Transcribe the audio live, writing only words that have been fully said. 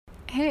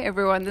Hey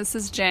everyone, this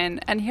is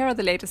Jen, and here are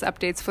the latest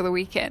updates for the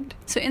weekend.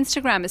 So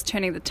Instagram is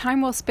turning the time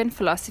well spent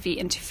philosophy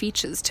into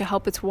features to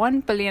help its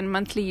 1 billion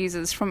monthly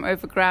users from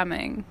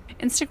overgramming.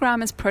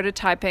 Instagram is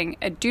prototyping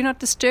a do not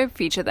disturb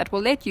feature that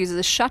will let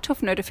users shut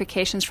off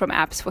notifications from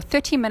apps for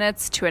 30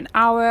 minutes to an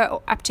hour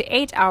or up to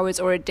 8 hours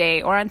or a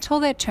day or until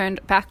they're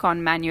turned back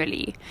on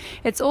manually.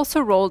 It's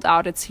also rolled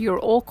out its You're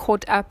All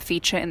Caught Up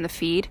feature in the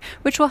feed,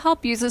 which will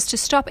help users to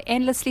stop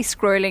endlessly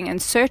scrolling in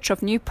search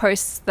of new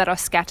posts that are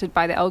scattered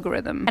by the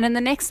algorithm. And in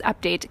the next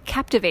update,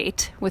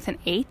 Captivate, with an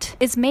 8,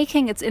 is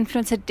making its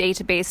influencer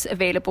database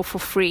available for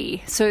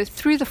free. So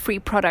through the free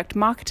product,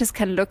 marketers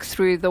can look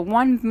through the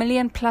 1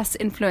 million plus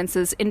influencers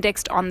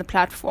indexed on the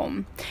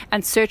platform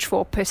and search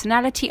for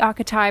personality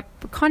archetype,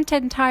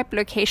 content type,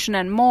 location,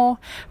 and more.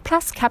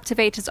 Plus,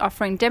 Captivate is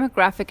offering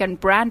demographic and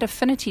brand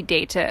affinity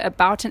data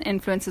about an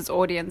influencer's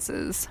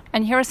audiences.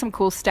 And here are some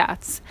cool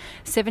stats.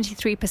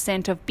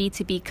 73% of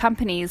B2B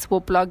companies will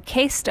blog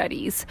case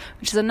studies,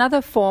 which is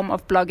another form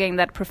of blogging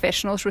that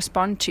professionals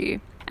respond to.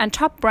 And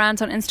top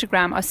brands on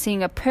Instagram are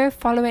seeing a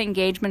per-follower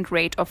engagement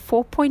rate of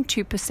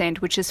 4.2%,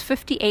 which is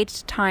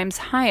 58 times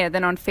higher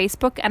than on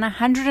Facebook and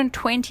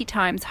 120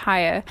 times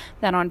higher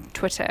than on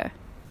Twitter.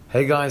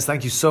 Hey guys,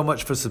 thank you so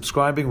much for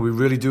subscribing. We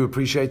really do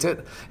appreciate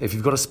it. If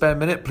you've got a spare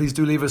minute, please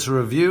do leave us a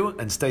review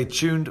and stay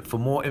tuned for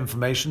more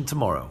information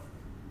tomorrow.